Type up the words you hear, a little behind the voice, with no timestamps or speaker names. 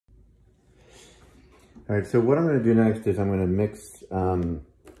All right, so what I'm gonna do next is I'm gonna mix, not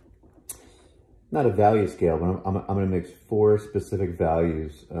a value scale, but I'm gonna mix 4 specific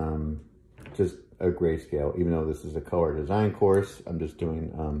values, just a grayscale. Even though this is a color design course, I'm just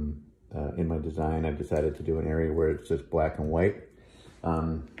doing, in my design, I've decided to do an area where it's just black and white.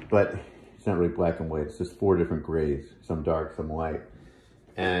 But it's not really black and white, it's just 4 different grays, some dark, some light.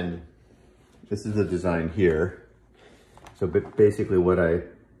 And this is the design here. So basically what I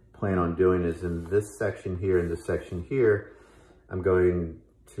plan on doing is in this section here and this section here, I'm going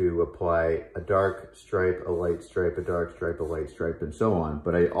to apply a dark stripe, a light stripe, a dark stripe, a light stripe, and so on.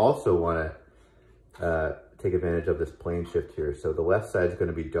 But I also want to take advantage of this plane shift here. So the left side is going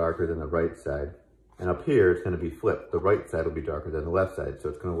to be darker than the right side. And up here, it's going to be flipped. The right side will be darker than the left side. So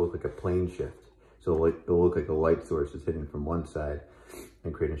it's going to look like a plane shift. So it'll look like a light source is hitting from one side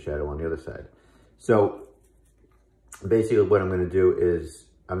and creating a shadow on the other side. So basically what I'm going to do is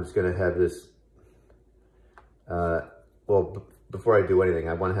I'm just going to have this, before I do anything,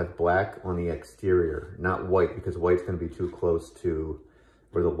 I want to have black on the exterior, not white, because white's going to be too close to,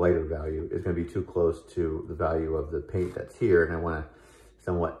 or the lighter value is going to be too close to the value of the paint that's here. And I want to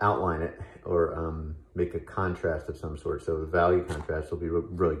somewhat outline it or make a contrast of some sort. So the value contrast will be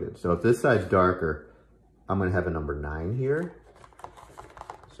really good. So if this side's darker, I'm going to have a number 9 here.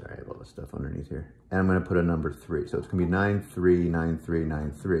 Sorry, I have all this stuff underneath here. And I'm going to put a number 3. So it's going to be 9, 3, 9, 3,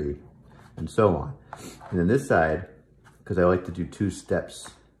 9, 3, and so on. And then this side, because I like to do 2 steps.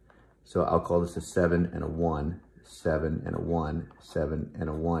 So I'll call this a 7 and a 1, 7 and a 1, 7 and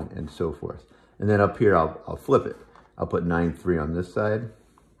a 1, and so forth. And then up here, I'll flip it. I'll put 9, 3 on this side.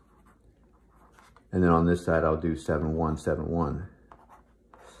 And then on this side, I'll do 7, 1, 7, 1.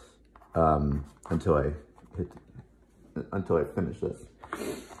 Until I finish this.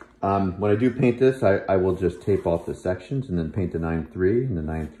 When I do paint this, I will just tape off the sections and then paint the 9, 3 and the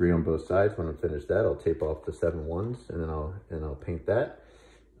 9, 3 on both sides. When I finish that, I'll tape off the 7 1s and then I'll paint that.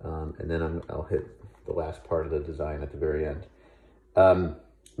 And then I'll hit the last part of the design at the very end.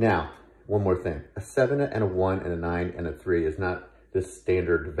 Now, one more thing. A 7 and a 1 and a 9 and a 3 is not this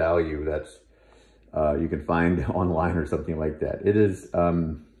standard value that's you can find online or something like that. It is,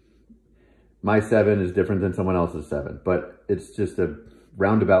 my 7 is different than someone else's 7, but it's just a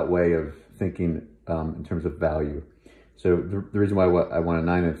roundabout way of thinking in terms of value. So the reason why I want a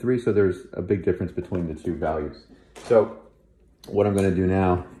 9 and a 3, so there's a big difference between the 2 values. So what I'm going to do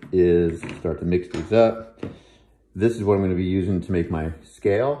now is start to mix these up. This is what I'm going to be using to make my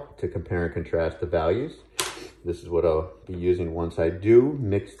scale to compare and contrast the values. This is what I'll be using once I do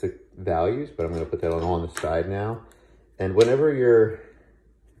mix the values, but I'm going to put that on the side now. And whenever you're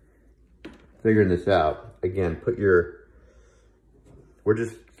figuring this out, again, we're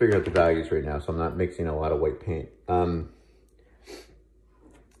just figuring out the values right now, so I'm not mixing a lot of white paint.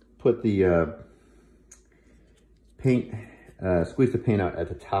 Put the paint, squeeze the paint out at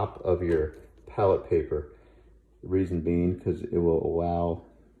the top of your palette paper. The reason being, because it will allow,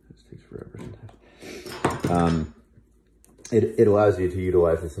 this takes forever sometimes. It allows you to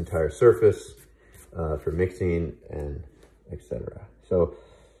utilize this entire surface for mixing and etc. So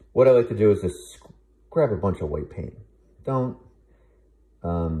what I like to do is just grab a bunch of white paint. Don't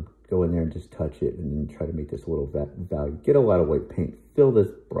go in there and just touch it and then try to make this little value. Get a lot of white paint. Fill this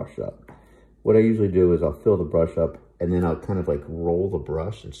brush up. What I usually do is I'll fill the brush up and then I'll kind of like roll the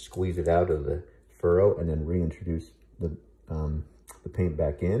brush and squeeze it out of the furrow and then reintroduce the paint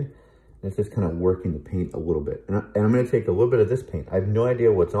back in. And it's just kind of working the paint a little bit. And I'm going to take a little bit of this paint. I have no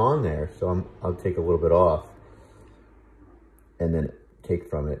idea what's on there, so I'll take a little bit off and then take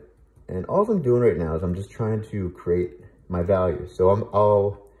from it. And all I'm doing right now is I'm just trying to create my value. So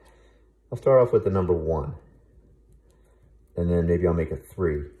I'll start off with the number 1. And then maybe I'll make a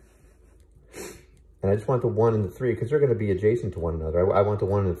 3. And I just want the 1 and the 3 because they're going to be adjacent to one another. I want the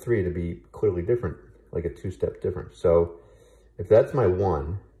 1 and the 3 to be clearly different, like a 2-step difference. So if that's my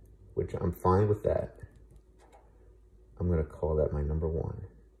 1, which I'm fine with that, I'm going to call that my number 1.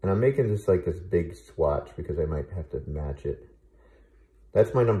 And I'm making this like this big swatch because I might have to match it.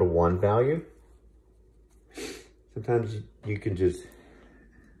 That's my number 1 value. Sometimes you can just,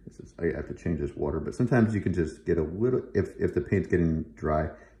 I have to change this water, but sometimes you can just get a little, if the paint's getting dry,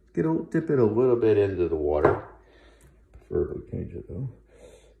 dip it a little bit into the water. Preferably change it though.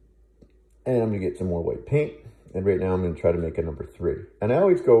 And I'm gonna get some more white paint. And right now I'm gonna try to make a number 3. And I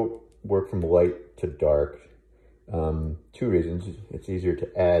always go work from light to dark. 2 reasons. It's easier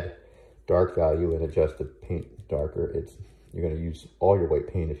to add dark value and adjust the paint darker. You're gonna use all your white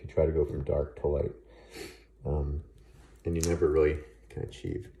paint if you try to go from dark to light. And you never really can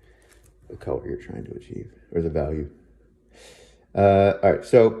achieve the color you're trying to achieve, or the value. All right,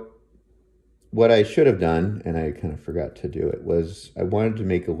 so what I should have done, and I kind of forgot to do it, was I wanted to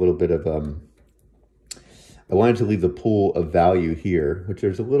make a little bit of, I wanted to leave the pool of value here, which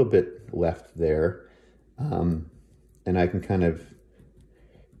there's a little bit left there. And I can kind of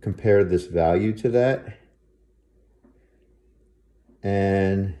compare this value to that.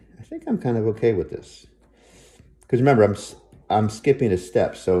 And I think I'm kind of okay with this. Because remember, I'm skipping a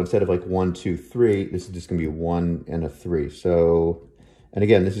step. So instead of like 1, 2, 3, this is just gonna be 1 and a 3. So, and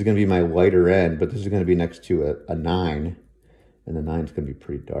again, this is gonna be my lighter end, but this is gonna be next to a 9. And the 9 is gonna be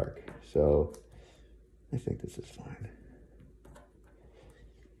pretty dark. So I think this is fine.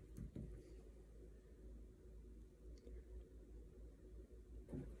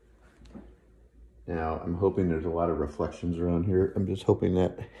 Now, I'm hoping there's a lot of reflections around here. I'm just hoping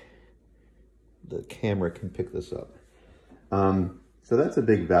that the camera can pick this up. So that's a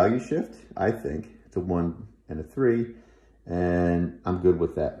big value shift, I think. It's a 1 and a 3, and I'm good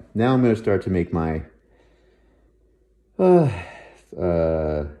with that. Now I'm gonna start to make my, should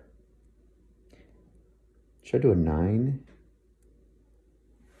I do a 9?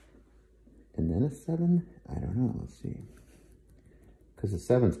 And then a 7? I don't know, let's see. Because the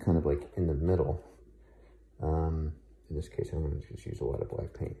 7's kind of like in the middle. In this case, I'm going to just use a lot of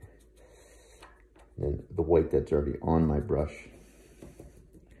black paint. And then the white that's already on my brush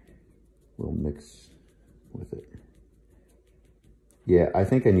will mix with it. Yeah, I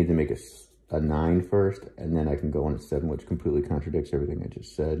think I need to make a 9 first, and then I can go on a 7, which completely contradicts everything I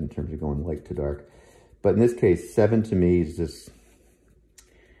just said in terms of going light to dark. But in this case, 7 to me is just,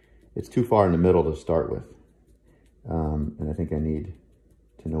 it's too far in the middle to start with. And I think I need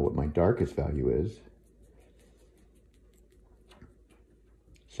to know what my darkest value is.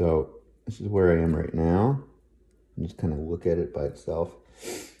 So this is where I am right now. And just kind of look at it by itself.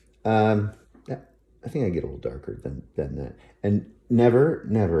 Yeah, I think I get a little darker than that. And never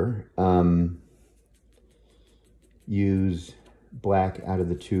use black out of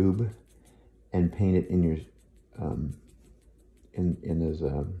the tube and paint it in your on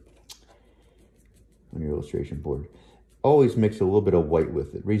your illustration board. Always mix a little bit of white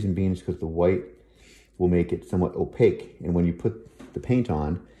with it. Reason being is because the white will make it somewhat opaque. And when you put the paint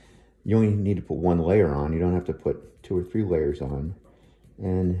on, you only need to put 1 layer on. You don't have to put 2 or 3 layers on.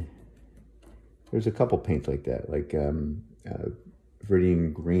 And there's a couple paints like that, like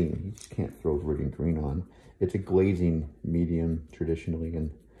Viridian Green. You just can't throw Viridian Green on. It's a glazing medium traditionally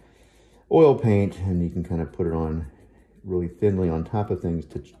in oil paint, and you can kind of put it on really thinly on top of things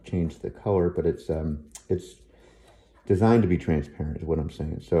to change the color, but it's designed to be transparent is what I'm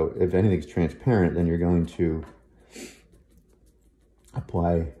saying. So if anything's transparent, then you're going to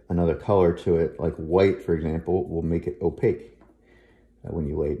apply another color to it, like white, for example, will make it opaque when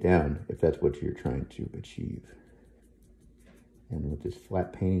you lay it down, if that's what you're trying to achieve. And with this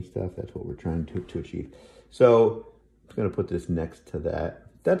flat painting stuff, that's what we're trying to achieve. So I'm going to put this next to that.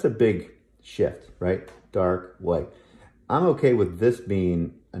 That's a big shift, right? Dark, light. I'm okay with this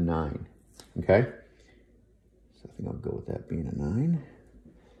being a 9, okay? So I think I'll go with that being a 9.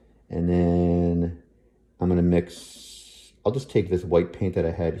 And then I'm going to mix, I'll just take this white paint that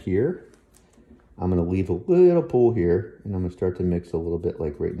I had here. I'm going to leave a little pool here, and I'm going to start to mix a little bit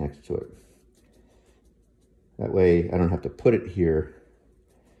like right next to it. That way I don't have to put it here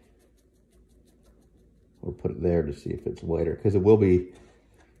or put it there to see if it's lighter, because it will be,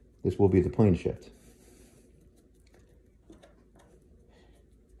 this will be the plane shift.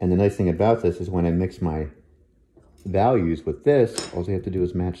 And the nice thing about this is when I mix my values with this, all I have to do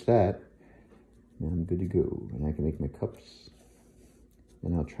is match that, and I'm good to go. And I can make my cups.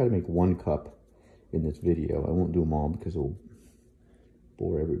 And I'll try to make 1 cup in this video. I won't do them all because it will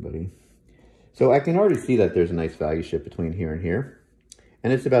bore everybody. So I can already see that there's a nice value shift between here and here.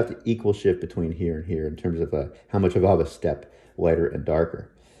 And it's about the equal shift between here and here in terms of how much of a step lighter and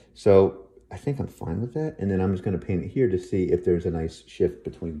darker. So I think I'm fine with that. And then I'm just going to paint it here to see if there's a nice shift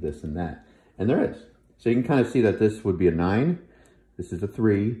between this and that. And there is. So you can kind of see that this would be a 9. This is a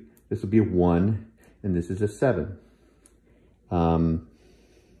 3. This would be a 1. And this is a 7. If I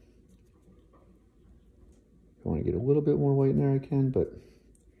want to get a little bit more white in there, I can, but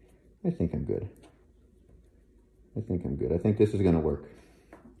I think I'm good. I think I'm good. I think this is going to work.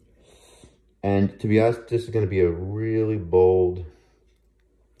 And to be honest, this is going to be a really bold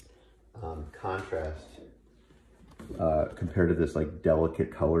contrast compared to this like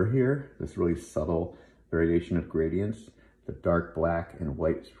delicate color here. This really subtle variation of gradients. The dark black and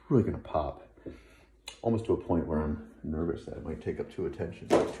white is really going to pop. Almost to a point where I'm nervous that it might take up too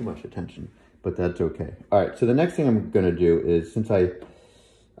much attention, but that's okay. All right, so the next thing I'm going to do is, since I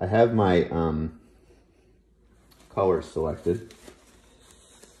have my colors selected,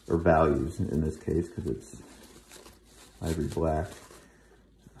 or values in this case, because it's ivory black.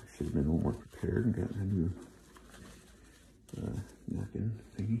 I should have been a little more prepared and gotten a new napkin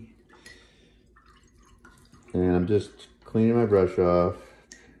thingy. And I'm just cleaning my brush off.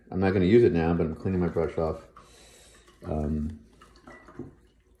 I'm not going to use it now, but I'm cleaning my brush off. For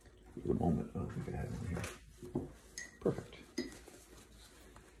the moment, I don't think I have it here. Perfect.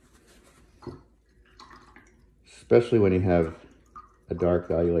 Especially when you have a dark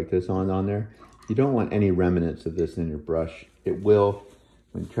value like this on there. You don't want any remnants of this in your brush. It will,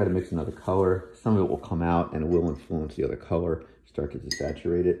 when you try to mix another color, some of it will come out and it will influence the other color, start to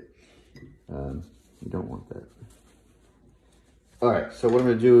desaturate it. You don't want that. All right, so what I'm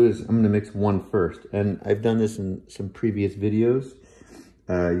gonna do is I'm gonna mix one first. And I've done this in some previous videos.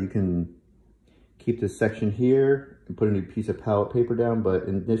 You can keep this section here and put a new piece of palette paper down, but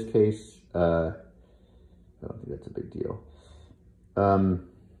in this case, I don't think that's a big deal.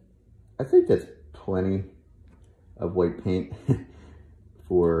 I think that's plenty of white paint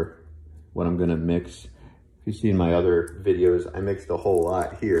for what I'm gonna mix. If you see in my other videos, I mixed a whole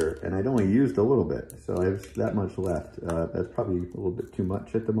lot here and I'd only used a little bit. So I have that much left. That's probably a little bit too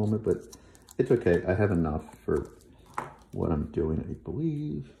much at the moment, but it's okay. I have enough for what I'm doing, I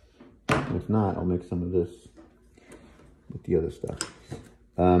believe. If not, I'll mix some of this with the other stuff.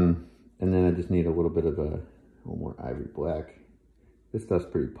 And then I just need a little bit of a little more ivory black. This stuff's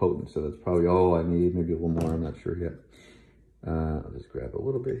pretty potent, so that's probably all I need. Maybe a little more, I'm not sure yet. I'll just grab a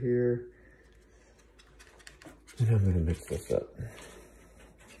little bit here. And I'm gonna mix this up.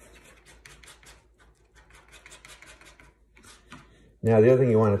 Now, the other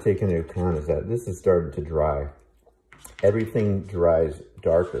thing you want to take into account is that this is starting to dry. Everything dries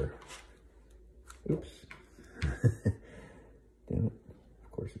darker. Oops. Damn it.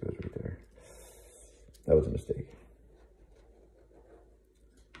 Of course it goes right there. That was a mistake.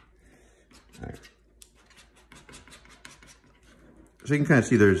 All right. So you can kind of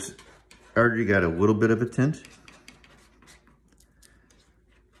see there's already got a little bit of a tint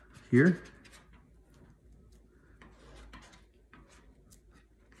here.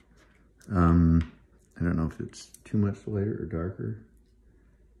 I don't know if it's too much lighter or darker.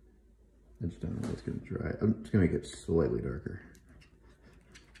 I just don't know what's going to dry. I'm just going to make it slightly darker.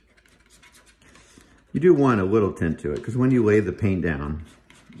 You do want a little tint to it, because when you lay the paint down,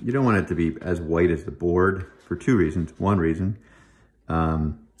 you don't want it to be as white as the board for two reasons. One reason,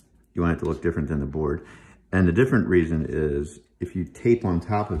 you want it to look different than the board. And the different reason is if you tape on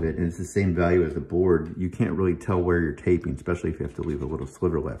top of it and it's the same value as the board, you can't really tell where you're taping, especially if you have to leave a little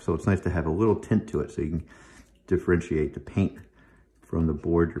sliver left. So it's nice to have a little tint to it so you can differentiate the paint from the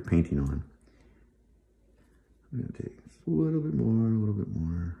board you're painting on. I'm gonna take a little bit more, a little bit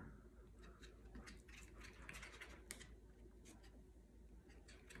more.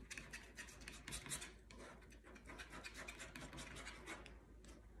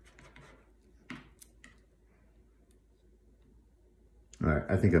 All right,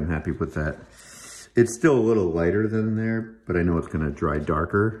 I think I'm happy with that. It's still a little lighter than there, but I know it's gonna dry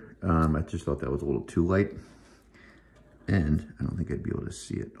darker. I just thought that was a little too light. And I don't think I'd be able to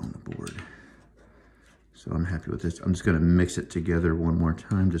see it on the board. So I'm happy with this. I'm just gonna mix it together one more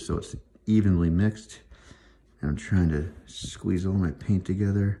time just so it's evenly mixed. And I'm trying to squeeze all my paint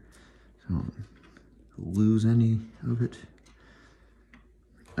together so I don't lose any of it.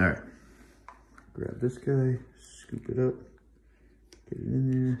 All right, grab this guy, scoop it up. Get it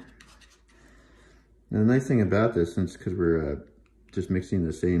in there. Now the nice thing about this, because we're just mixing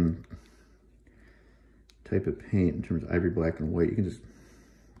the same type of paint in terms of ivory black and white, you can just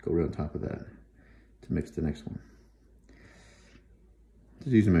go right on top of that to mix the next one.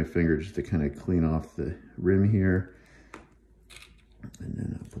 Just using my finger just to kind of clean off the rim here. And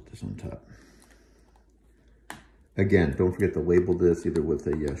then I'll put this on top. Again, don't forget to label this either with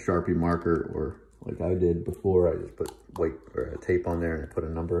a Sharpie marker or like I did before. I just put white or tape on there and I put a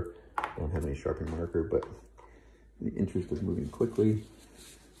number. I don't have any Sharpie marker, but in the interest of moving quickly,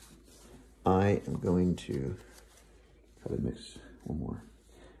 I am going to try to mix one more.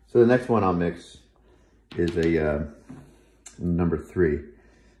 So the next one I'll mix is a number 3.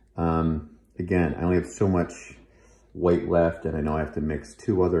 Again, I only have so much white left, and I know I have to mix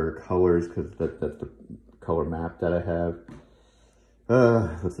 2 other colors because that's the color map that I have.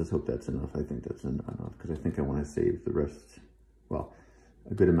 Let's just hope that's enough. I think that's enough because I think I want to save the rest, well,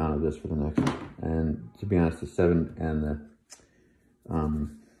 a good amount of this for the next one. And to be honest, the 7 and the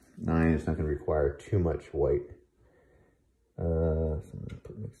 9 is not going to require too much white. So I'm going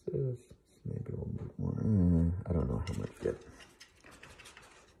to mix this, maybe a little bit more. I don't know how much yet.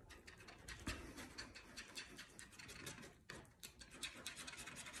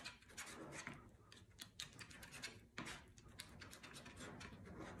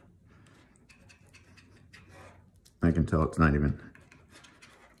 I can tell it's not even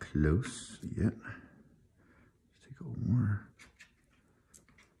close yet. Let's take a little more.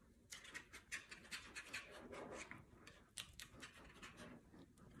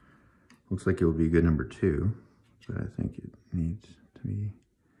 Looks like it will be good number 2, but I think it needs to be,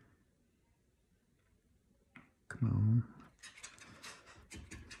 come on.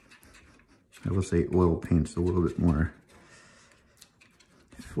 I will say oil paint's a little bit more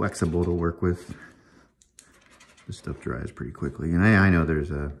flexible to work with. This stuff dries pretty quickly. And I know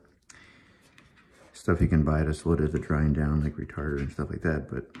there's stuff you can buy to slow it the drying down, like retarder and stuff like that,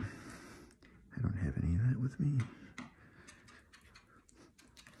 but I don't have any of that with me.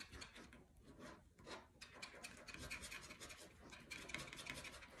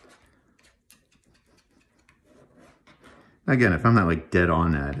 Again, if I'm not like dead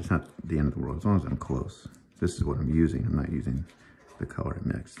on that, it's not the end of the world, as long as I'm close. This is what I'm using. I'm not using the color I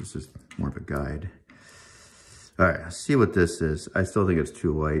mix. This is more of a guide. All right, let's see what this is. I still think it's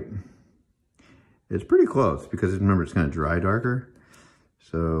too light. It's pretty close because remember, it's gonna dry darker.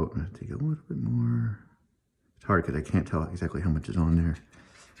 So I'm gonna take a little bit more. It's hard because I can't tell exactly how much is on there,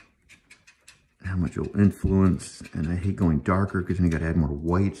 how much will influence. And I hate going darker because then you gotta add more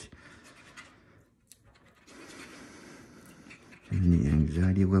white. And the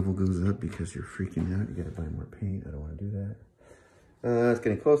anxiety level goes up because you're freaking out. You gotta buy more paint. I don't wanna do that. It's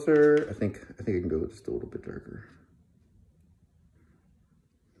getting closer. I think I can go just a little bit darker.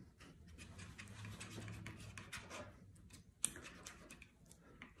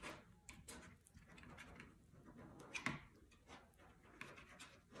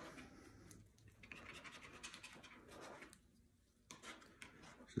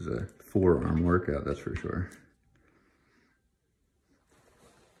 This is a forearm workout, that's for sure.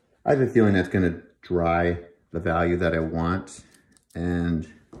 I have a feeling that's going to dry the value that I want, and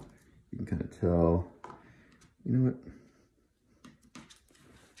you can kind of tell, you know what?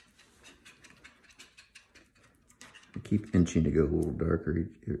 I keep inching to go a little darker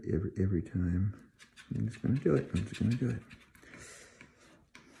every time. I'm just going to do it. I'm just going to do it.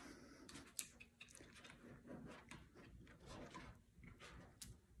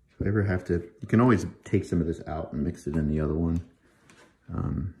 If I ever have to, you can always take some of this out and mix it in the other one.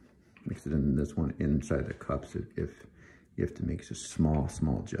 Mix it in this one inside the cups if you have to make a small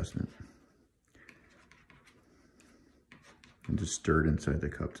adjustment. And just stir it inside the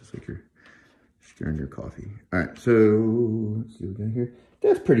cup, just like you're stirring your coffee. All right, so let's see what we got here.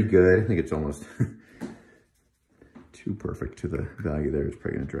 That's pretty good. I think it's almost too perfect to the value there. It's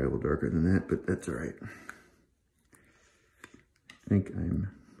probably gonna dry a little darker than that, but that's all right. I think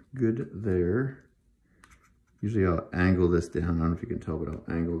I'm good there. Usually I'll angle this down. I don't know if you can tell, but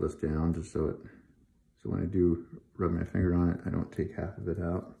I'll angle this down just so when I do rub my finger on it, I don't take half of it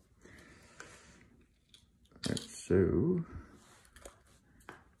out. All right, so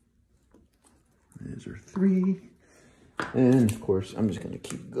these are 3. And of course, I'm just gonna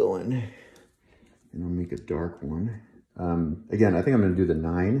keep going and I'll make a dark one. Again, I think I'm gonna do the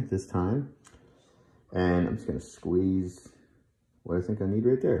 9 this time. And I'm just gonna squeeze what I think I need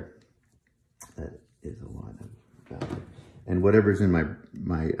right there. That is a lot of value. And whatever's in my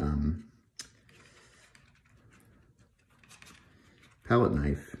palette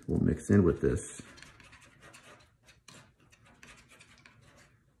knife will mix in with this.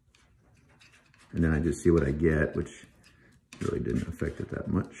 And then I just see what I get, which really didn't affect it that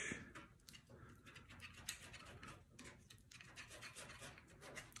much.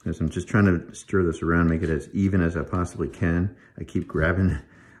 As I'm just trying to stir this around, make it as even as I possibly can. I keep grabbing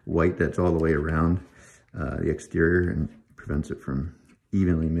white that's all the way around the exterior and prevents it from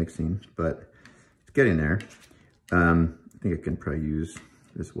evenly mixing, but it's getting there. I think I can probably use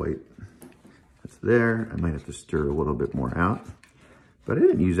this white that's there. I might have to stir a little bit more out, but I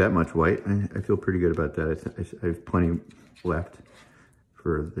didn't use that much white. I feel pretty good about that. I have plenty left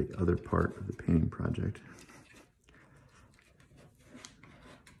for the other part of the painting project.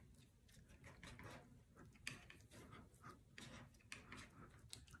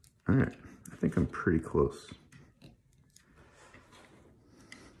 All right, I think I'm pretty close.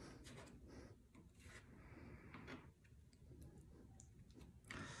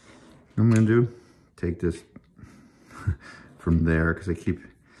 What I'm gonna do, take this from there because I keep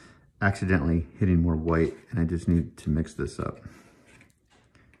accidentally hitting more white and I just need to mix this up.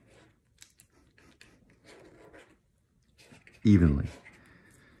 Evenly.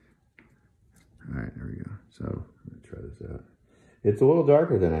 All right, there we go. So I'm gonna try this out. It's a little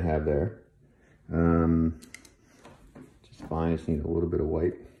darker than I have there. Just fine, I just need a little bit of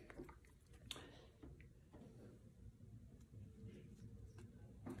white.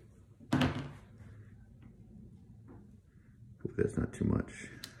 bit, it's not too much.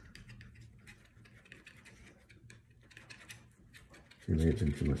 It may have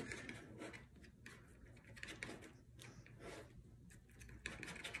been too much.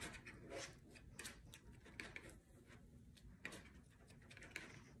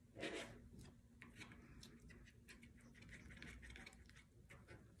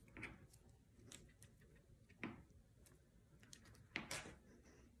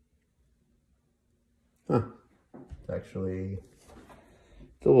 Huh. It's actually,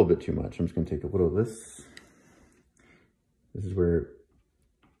 it's a little bit too much. I'm just going to take a little of this. This is where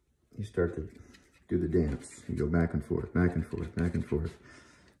you start to do the dance. You go back and forth, back and forth, back and forth.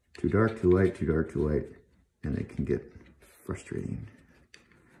 Too dark, too light, too dark, too light. And it can get frustrating.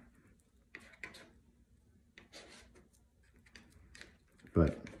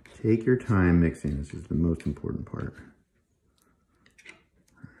 But take your time mixing. This is the most important part.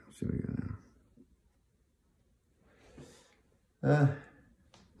 All right, let's see what we got now. I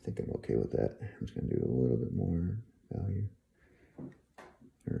think I'm okay with that. I'm just going to do a little bit more value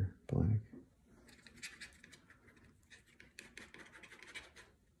or black.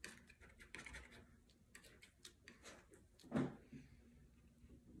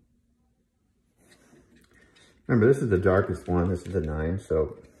 Remember, this is the darkest one. This is the 9,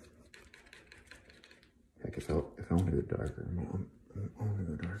 so heck, if I want to go darker, I want to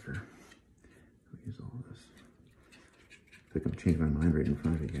go darker. I'll use all of this. I think I'm changing my mind right in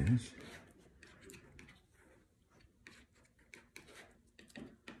front of you guys.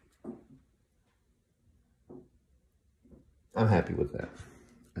 I'm happy with that.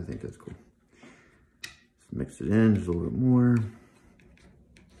 I think that's cool. Let's mix it in just a little bit more.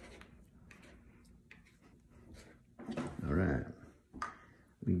 All right,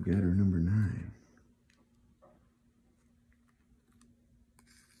 we got our number 9.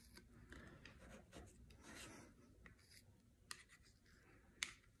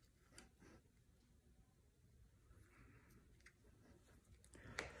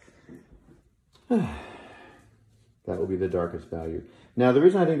 That will be the darkest value. Now, the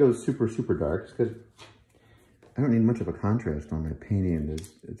reason I didn't go super, super dark is because I don't need much of a contrast on my painting.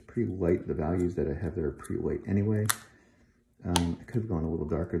 It's pretty light. The values that I have there are pretty light anyway. I could have gone a little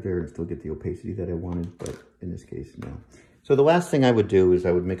darker there and still get the opacity that I wanted, but in this case, no. So the last thing I would do is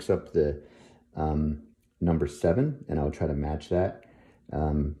I would mix up the number 7, and I would try to match that.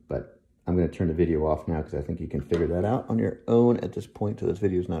 But I'm going to turn the video off now because I think you can figure that out on your own at this point, so this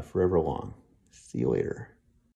video is not forever long. See you later.